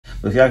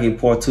But if y'all get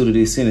part 2 to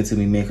this, send it to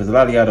me, man, because a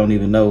lot of y'all don't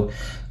even know.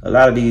 A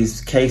lot of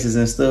these cases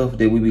and stuff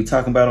that we be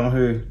talking about on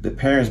here, the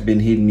parents been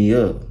hitting me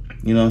up.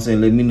 You know what I'm saying?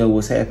 Let me know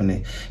what's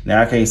happening.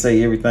 Now, I can't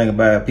say everything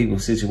about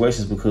people's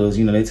situations because,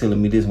 you know, they telling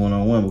me this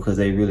one-on-one because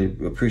they really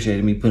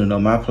appreciated me putting it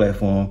on my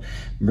platform,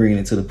 bringing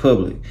it to the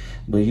public.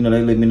 But, you know,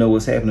 they let me know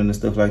what's happening and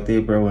stuff like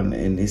that, bro.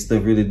 And this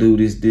stuff really do,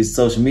 this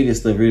social media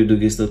stuff really do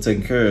get stuff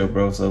taken care of,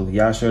 bro. So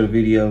y'all share the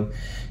video.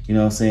 You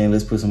know what I'm saying?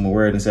 Let's put some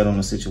awareness out on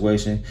the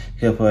situation.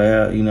 Help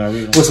her out. You know,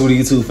 what's with the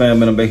YouTube fam,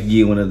 man? I'm back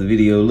again with another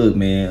video. Look,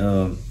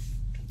 man,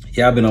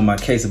 y'all been on my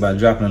case about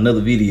dropping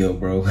another video,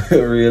 bro.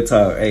 Real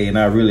talk. Hey, and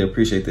I really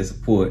appreciate the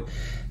support.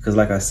 Because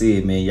like I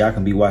said, man, y'all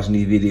can be watching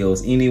these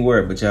videos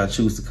anywhere, but y'all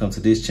choose to come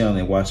to this channel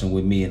and watch them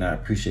with me, and I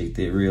appreciate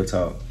that. Real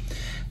talk.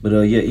 But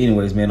yeah,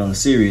 anyways, man, on a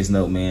serious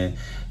note, man,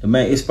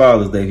 it's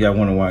Father's Day. If y'all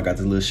wonder why I got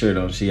this little shirt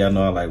on, shit, y'all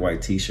know I like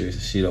white t-shirts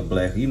and shit or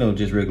black, you know,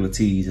 just regular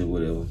tees or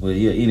whatever. But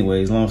yeah,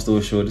 anyways, long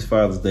story short, it's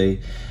Father's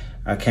Day.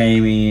 I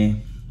came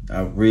in,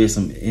 I read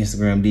some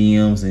Instagram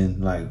DMs,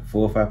 and like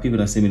 4 or 5 people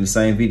done sent me the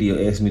same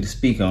video, asked me to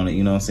speak on it,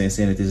 you know what I'm saying,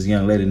 saying that this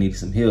young lady needed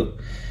some help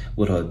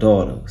with her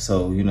daughter.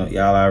 So, you know,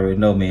 y'all already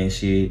know, man,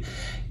 shit,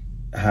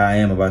 how I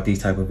am about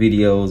these type of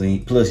videos,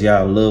 and plus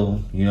y'all love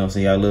them, you know what I'm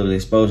saying, y'all love the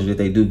exposure that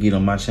they do get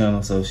on my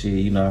channel. So shit,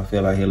 you know, I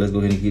feel like, hey, let's go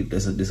ahead and get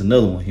this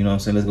another one, you know what I'm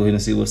saying, let's go ahead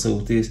and see what's up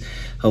with this.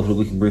 Hopefully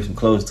we can bring some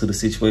closure to the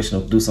situation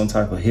or do some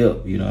type of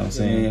help, you know what I'm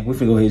saying. We're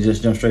finna go ahead and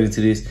just jump straight into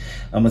this.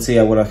 I'm gonna tell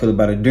y'all what I feel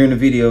about it during the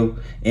video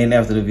and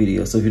after the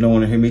video. So if you don't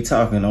want to hear me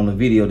talking on the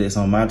video that's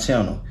on my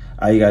channel,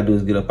 all you gotta do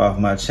is get up off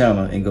my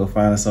channel and go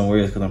find it somewhere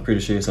else, because I'm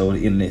pretty sure it's over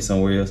the internet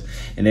somewhere else.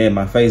 And add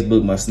my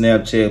Facebook, my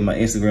Snapchat, my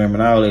Instagram,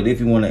 and all that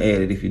if you want to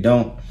add it. If you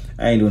don't,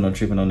 I ain't doing no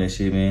tripping on that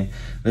shit, man.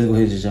 Let's go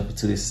ahead and just jump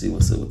into this and see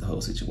what's up with the whole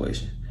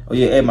situation. Oh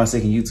yeah, add my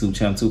second YouTube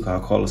channel too,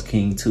 called Carlos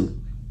King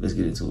 2. Let's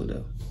get into it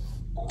though.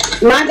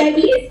 My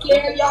baby is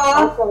scared,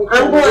 y'all.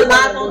 I'm going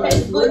live on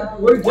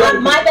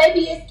Facebook. My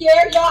baby is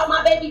scared, y'all.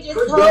 My baby just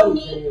told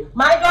me.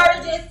 My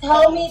daughter just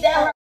told me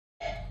that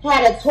her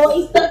had a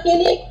toy stuck in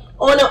it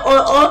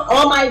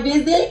on my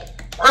visit.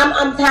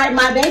 I'm tired.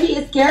 My baby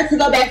is scared to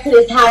go back to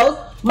this house.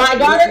 My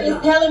daughter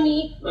is telling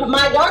me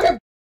my daughter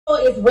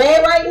is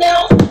red right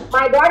now.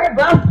 My daughter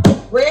buff is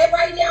red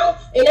right now,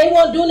 and they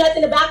won't do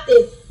nothing about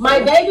this. My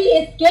baby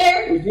is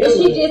scared, and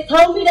she just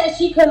told me that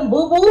she couldn't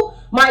boo-boo.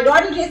 My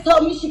daughter just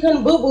told me she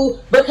couldn't boo-boo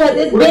because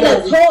it's been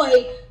a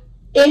toy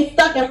and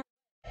stuck in her.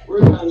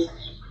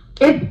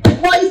 It's a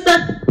toy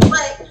stuck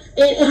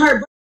in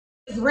her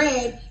is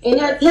red, and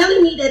they're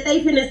telling me that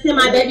they finna send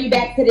my baby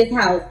back to this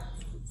house.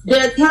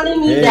 They're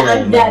telling me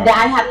that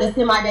I have to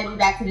send my baby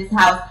back to this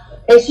house,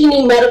 and she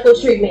needs medical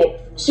treatment.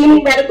 She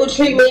needs medical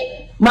treatment.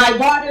 My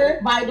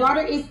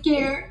daughter is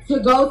scared to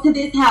go to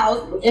this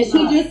house, and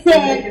she just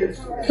said,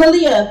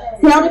 Kalia,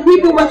 tell the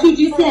people what you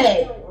just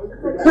said.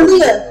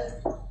 Kalia.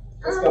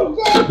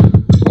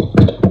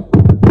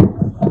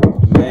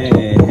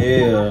 Man,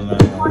 hell no.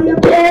 On your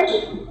bed,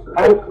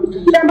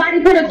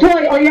 somebody put a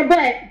toy on your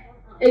butt,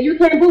 and you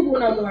can't boo-boo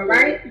no more,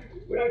 right?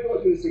 We're not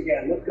going through this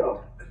again. Let's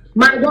go.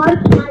 My daughter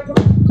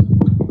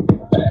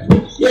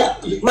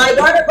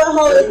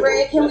butthole is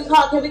red. Can we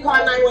call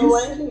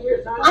 911?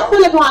 I'm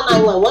finna call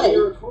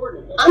 911.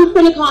 I'm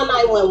finna call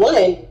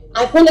 911.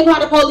 I'm finna call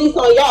the police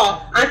on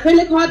y'all. I'm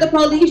finna call the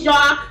police,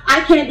 y'all.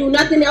 I can't do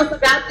nothing else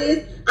about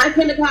this. I'm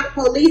finna call the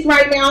police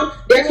right now.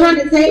 They're trying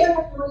to take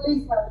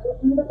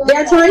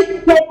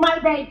my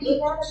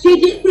baby. She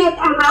just said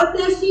the house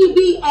that she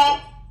be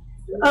at,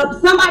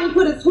 somebody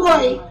put a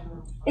toy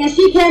and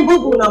she can't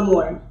boo-boo no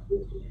more.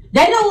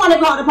 They don't want to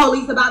call the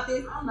police about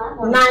this.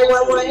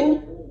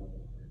 911.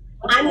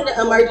 I need an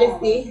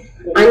emergency.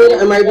 I need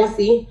an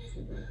emergency.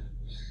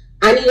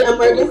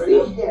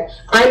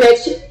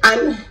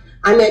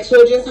 I'm at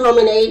Children's Home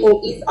and Aid in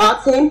East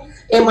Alton,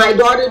 and my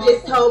daughter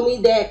just told me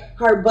that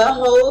her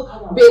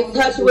butthole been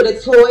touched with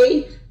a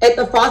toy at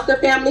the foster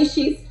family.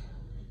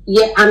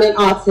 I'm in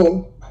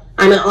Alton.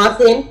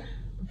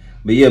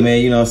 But yeah,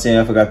 man, you know what I'm saying,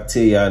 I forgot to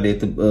tell y'all that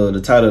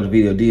the title of the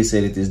video did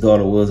say that this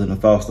daughter was in a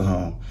foster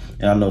home.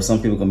 And I know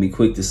some people gonna be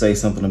quick to say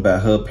something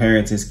about her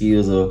parenting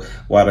skills or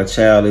why the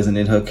child isn't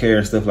in her care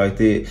and stuff like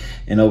that.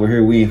 And over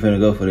here, we ain't finna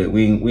go for that.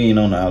 We ain't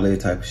on all that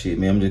type of shit,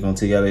 man. I'm just gonna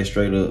tell y'all that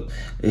straight up.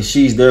 If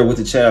she's there with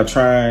the child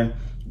trying,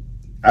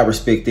 I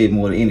respect it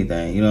more than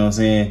anything, you know what I'm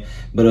saying?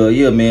 But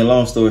yeah, man,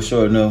 long story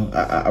short, no,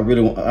 I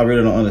really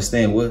don't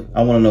understand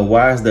I want to know,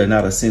 why is there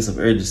not a sense of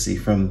urgency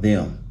from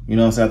them? You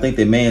know what I'm saying? I think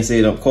that man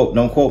said, don't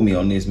quote me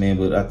on this, man,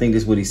 but I think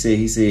that's what he said.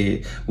 He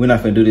said, we're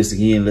not gonna do this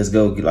again. Let's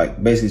go.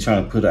 Like, basically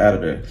trying to put her out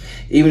of there.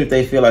 Even if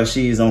they feel like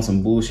she's on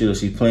some bullshit or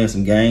she's playing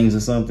some games or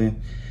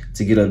something,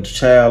 to get a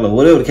child or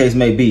whatever the case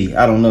may be.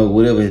 I don't know,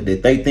 whatever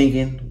that they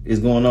thinking is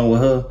going on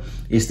with her,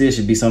 it still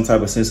should be some type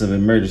of sense of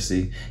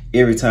emergency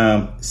every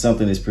time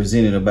something is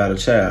presented about a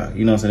child.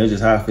 You know what I'm saying? That's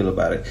just how I feel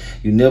about it.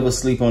 You never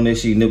sleep on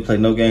this shit. You never play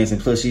no games.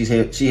 And plus, she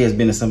has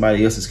been in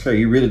somebody else's care.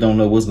 You really don't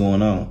know what's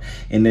going on.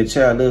 And that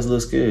child does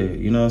look scared.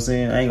 You know what I'm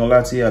saying? I ain't gonna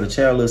lie to y'all. The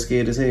child looks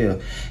scared as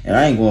hell. And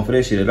I ain't going for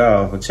that shit at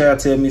all. If a child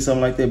tell me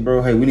something like that,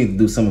 bro, hey, we need to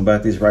do something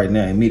about this right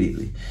now,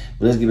 immediately.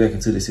 But let's get back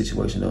into the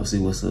situation, though. See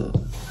what's up.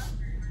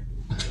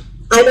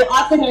 I'm an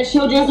alternate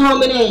children's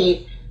home and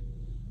aid.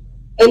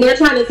 And they're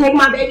trying to take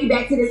my baby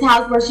back to this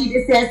house where she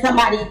just said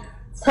somebody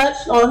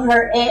touched on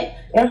her aunt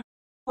and her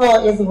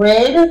paw is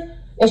red.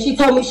 And she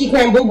told me she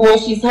can't boo-boo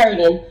and she's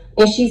hurting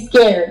and she's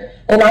scared.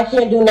 And I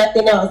can't do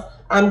nothing else.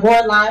 I'm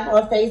going live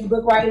on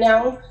Facebook right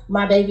now.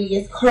 My baby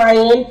is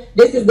crying.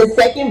 This is the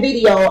second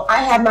video. I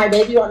have my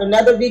baby on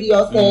another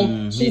video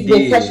saying she's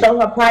been touched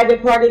on her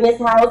private part in this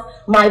house.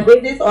 My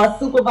visits are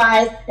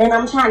supervised and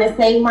I'm trying to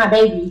save my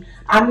baby.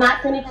 I'm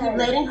not going to keep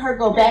letting her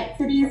go back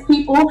to these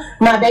people.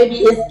 My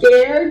baby is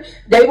scared.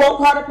 They won't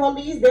call the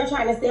police. They're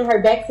trying to send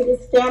her back to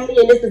this family.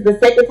 And this is the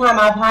second time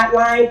I've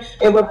hotlined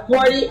and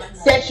reported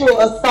sexual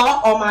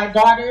assault on my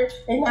daughter.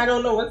 And I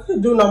don't know what to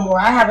do no more.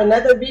 I have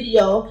another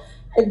video.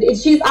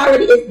 She's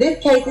already,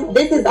 this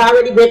has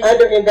already been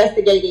under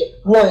investigated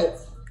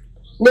once.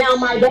 Now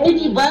my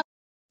baby, but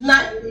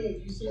not,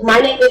 my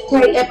name is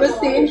Tay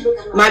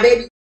Epperson. My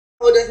baby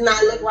does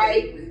not look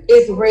right.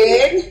 It's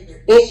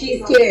red and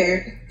she's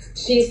scared.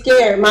 She's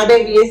scared. My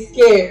baby is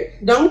scared.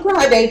 Don't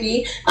cry,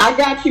 baby. I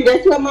got you.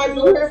 That's what my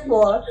daughter's here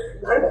for.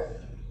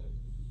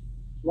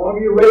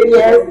 Long you ready?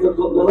 Yes.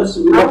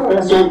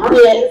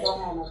 Yes.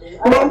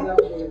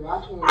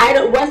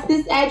 What's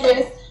this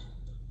address?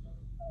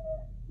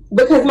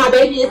 Because my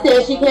baby is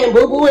saying she can't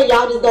boo-boo and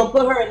y'all just gonna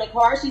put her in the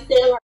car. She's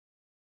saying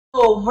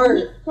her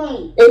hurt.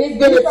 And it's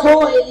been a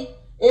toy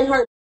in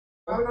her.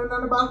 I don't know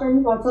nothing about her.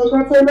 You gonna take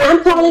her to me?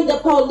 I'm calling the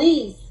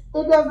police.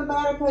 It doesn't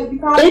matter because you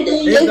call it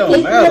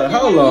don't matter.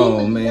 Hold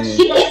on, man.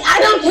 I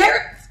don't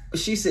care.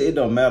 She said it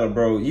don't matter,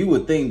 bro. You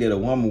would think that a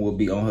woman would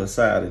be on her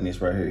side in this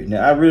right here.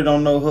 Now, I really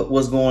don't know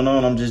what's going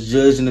on. I'm just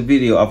judging the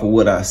video off of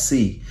what I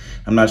see.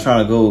 I'm not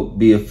trying to go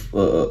be a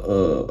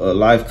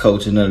life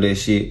coach and none of that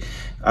shit.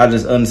 I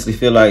just honestly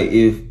feel like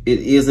if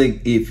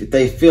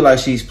they feel like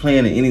she's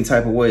playing in any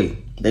type of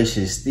way, they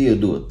should still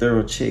do a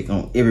thorough check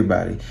on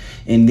everybody.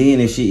 And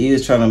then if she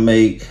is trying to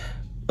make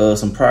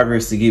some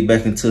progress to get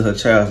back into her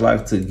child's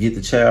life, to get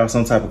the child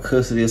some type of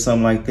custody or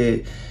something like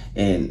that,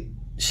 and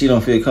she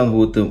don't feel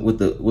comfortable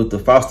with the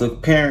foster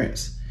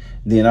parents,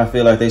 then I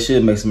feel like they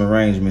should make some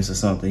arrangements or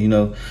something. You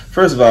know,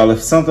 first of all,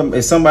 if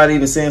somebody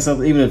even saying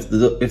something, even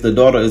if the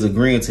daughter is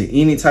agreeing to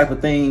any type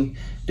of thing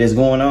that's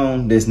going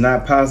on that's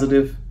not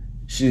positive,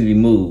 she need to be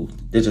moved.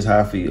 That's just how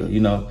I feel.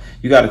 You know,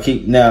 you got to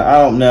keep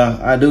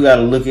I do got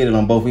to look at it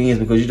on both ends,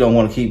 because you don't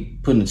want to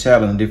keep putting the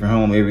child in a different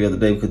home every other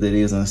day, because it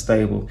is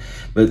unstable.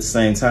 But at the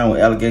same time, when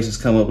allegations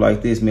come up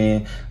like this,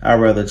 man, I'd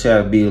rather a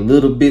child be a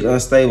little bit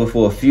unstable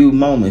for a few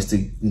moments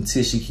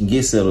until she can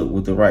get settled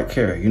with the right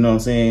care. You know what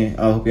I'm saying?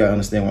 I hope y'all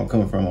understand where I'm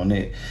coming from on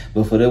that.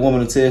 But for that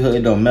woman to tell her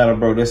it don't matter,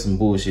 bro, that's some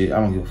bullshit. I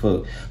don't give a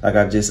fuck. Like,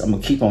 I'm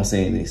gonna keep on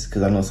saying this,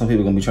 because I know some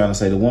people are gonna be trying to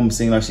say the woman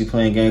seems like she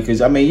playing games.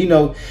 Because I mean, you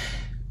know,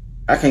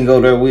 I can't go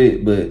there with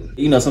it, but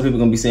you know, some people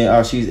gonna be saying,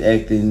 oh, she's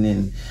acting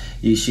and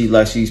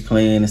she's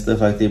playing and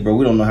stuff like that, bro.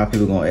 We don't know how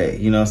people gonna act.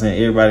 You know what I'm saying?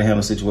 Everybody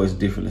handles situations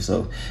differently,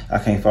 so I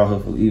can't fault her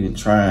for even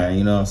trying.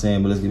 You know what I'm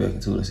saying? But let's get back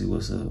into it and see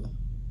what's up.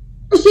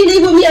 She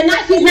leave with me or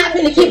not, she's not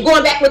gonna keep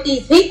going back with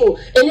these people,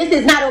 and this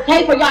is not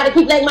okay for y'all to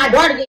keep letting my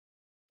daughter get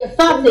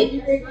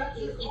assaulted.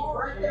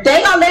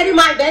 They are letting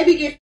my baby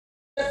get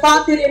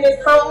assaulted in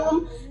this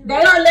home.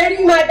 They are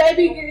letting my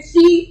baby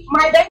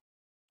my baby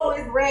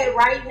is red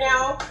right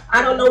now.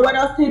 I don't know what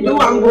else to do.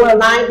 I'm going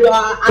live, y'all.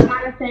 I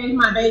gotta save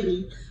my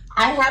baby.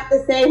 I have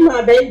to save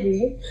my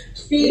baby.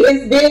 She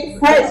is being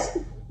touched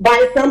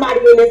by somebody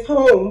in this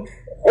home,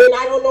 and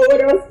I don't know what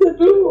else to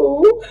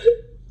do.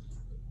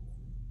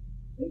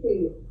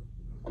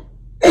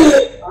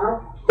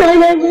 My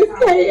name is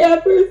Tay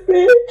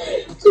Epperson.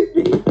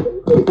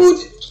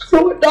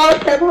 Two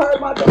dogs have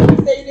heard my baby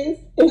say this,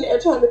 and they're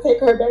trying to take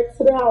her back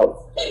to the house.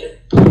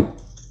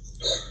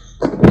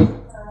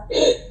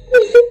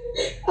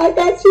 I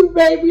got you,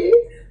 baby.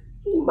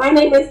 My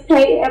name is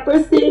Tay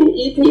Epperson,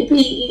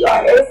 Epperson.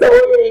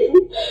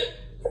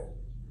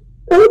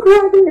 Don't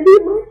cry,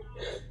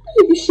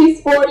 baby.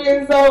 She's 4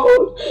 years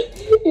old,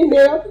 and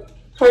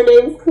her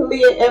name is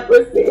Kalia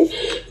Epperson.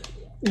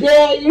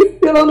 Dad, you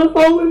still on the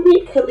phone with me?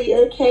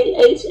 Kalia,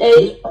 Khaia.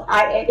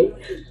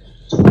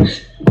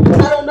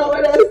 I don't know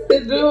what else to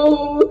do.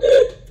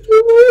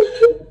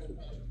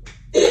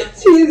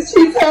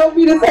 She told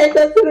me to take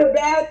her to the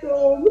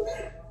bathroom.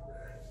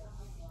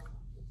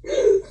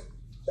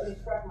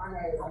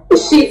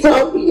 She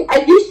told me,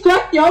 you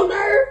struck your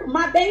nerve?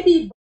 My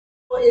baby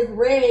is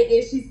red,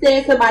 and she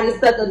said somebody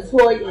stuck a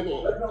toy in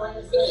it.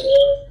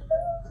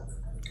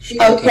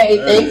 Okay,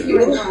 thank you.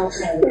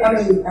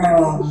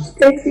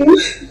 Thank you.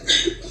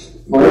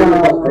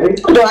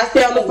 Do I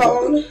stay on the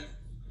phone?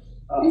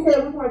 She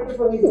said we talked to the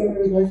police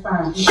and that's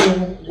fine.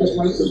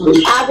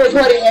 I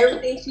recorded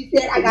everything she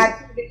said. I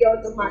got 2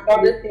 videos of my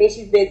daughter saying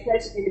she's been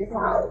touched in this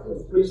house.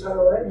 The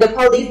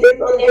police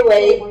is on their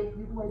way.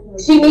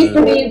 She needs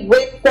to be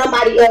with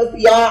somebody else,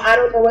 y'all. I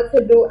don't know what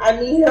to do. I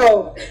need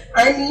help.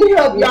 I need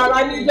help, y'all.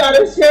 I need y'all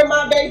to share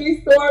my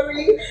baby's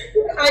story.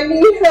 I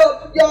need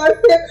help, y'all.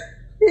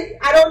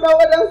 I don't know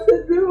what else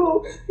to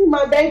do.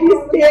 My baby's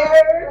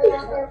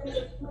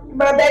scared.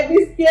 My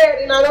baby's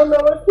scared, and I don't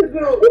know what to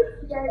do.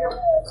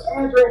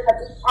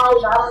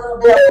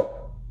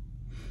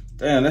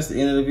 Damn, that's the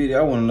end of the video.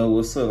 I want to know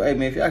what's up. Hey,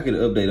 man, if y'all get an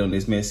update on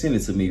this, man, send it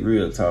to me.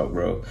 Real talk,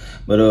 bro.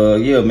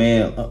 But, yeah,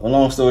 man, a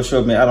long story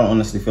short, man, I don't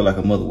honestly feel like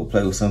a mother would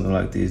play with something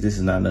like this. This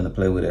is not nothing to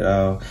play with at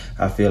all.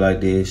 I feel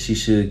like that she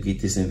should get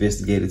this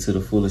investigated to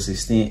the fullest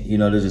extent. You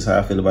know, that's just how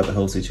I feel about the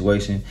whole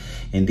situation.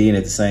 And then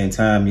at the same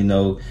time, you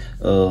know,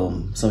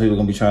 some people are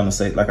going to be trying to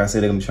say, like I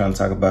said, they're going to be trying to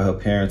talk about her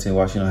parenting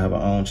while she don't have her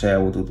own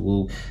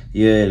child.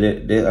 Yeah,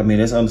 I mean,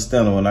 that's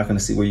understandable. I'm not going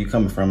to see where you're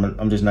coming from.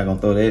 I'm just not going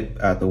to throw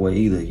that out the way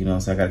either. You know what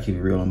I'm saying? I got to keep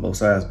it real on both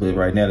sides. But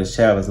right now, this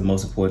child is the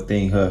most important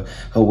thing, her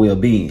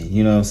well-being.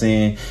 You know what I'm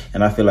saying?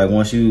 And I feel like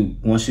once you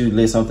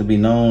let something be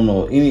known,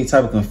 or any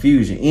type of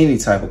confusion, I'm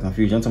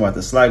talking about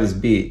the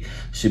slightest bit,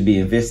 should be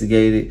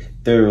investigated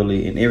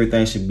thoroughly, and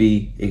everything should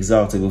be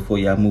exalted before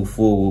y'all move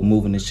forward,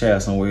 moving this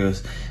child somewhere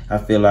else. I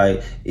feel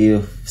like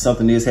if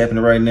something is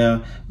happening right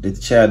now, the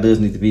child does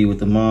need to be with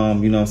the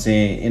mom, you know what I'm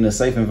saying, in a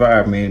safe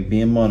environment,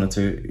 being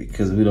monitored,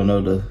 because we don't know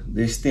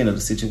the extent of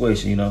the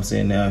situation, you know what I'm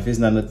saying? Now, if it's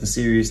not nothing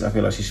serious, I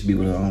feel like she should be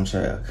with her own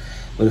child.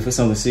 But if it's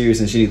something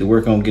serious and she need to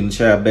work on getting the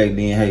child back, then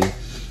hey,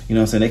 you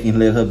know what I'm saying, they can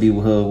let her be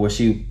with her where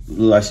she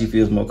like she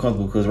feels more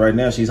comfortable, because right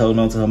now she's holding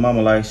on to her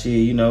mama like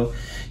she,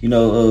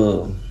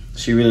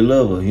 she really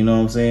love her, you know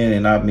what I'm saying?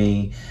 And I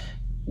mean,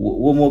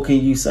 what more can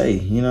you say,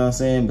 you know what I'm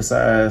saying,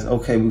 besides,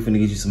 okay, we finna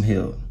get you some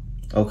help.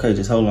 Okay,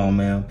 just hold on,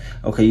 ma'am.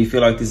 Okay, you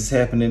feel like this is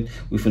happening,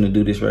 we finna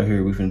do this right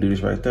here, we finna do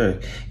this right there.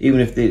 Even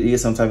if there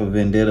is some type of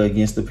vendetta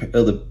against the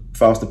other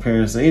foster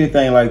parents or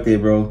anything like that,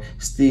 bro,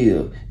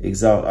 still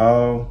exalt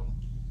all,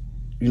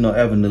 you know,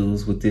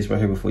 avenues with this right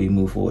here before you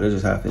move forward. That's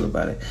just how I feel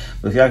about it.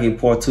 But if y'all get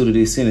part 2 to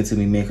this, send it to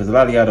me, man, because a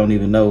lot of y'all don't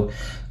even know.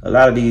 A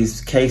lot of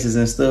these cases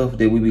and stuff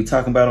that we be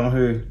talking about on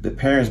here, the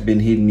parents been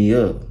hitting me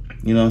up.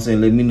 You know what I'm saying?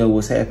 Let me know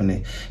what's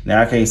happening.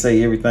 Now, I can't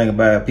say everything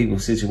about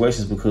people's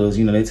situations because,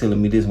 you know, they telling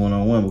me this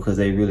one-on-one because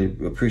they really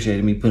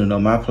appreciated me putting it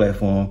on my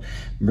platform,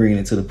 bringing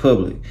it to the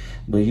public.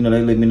 But, you know,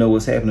 they let me know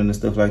what's happening and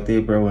stuff like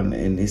that, bro.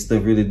 And this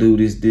stuff really do,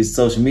 this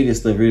social media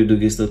stuff really do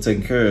get stuff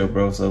taken care of,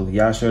 bro. So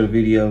y'all share the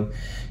video.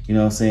 You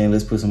know what I'm saying?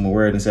 Let's put some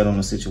awareness out on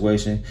the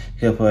situation.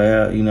 Help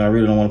her out. You know, I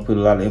really don't want to put a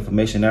lot of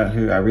information out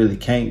here. I really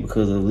can't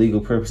because of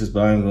legal purposes,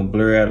 but I'm going to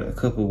blur out a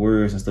couple of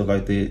words and stuff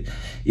like that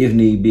if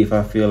need be, if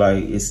I feel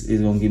like it's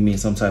going to give me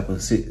some type of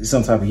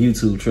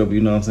YouTube trouble,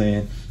 you know what I'm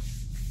saying?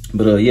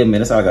 But yeah,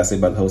 man, that's all I got to say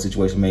about the whole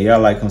situation, man. Y'all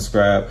like,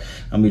 subscribe.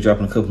 I'm going to be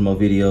dropping a couple more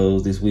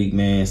videos this week,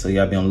 man. So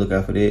y'all be on the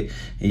lookout for that.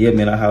 And yeah,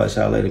 man, I'll holler at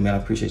y'all later, man. I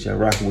appreciate y'all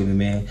rocking with me,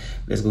 man.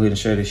 Let's go ahead and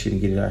share this shit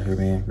and get it out here,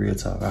 man. Real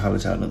talk. I'll holler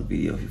at y'all in another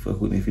video if you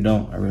fuck with me. If you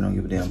don't, I really don't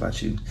give a damn about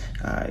you.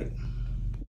 All right.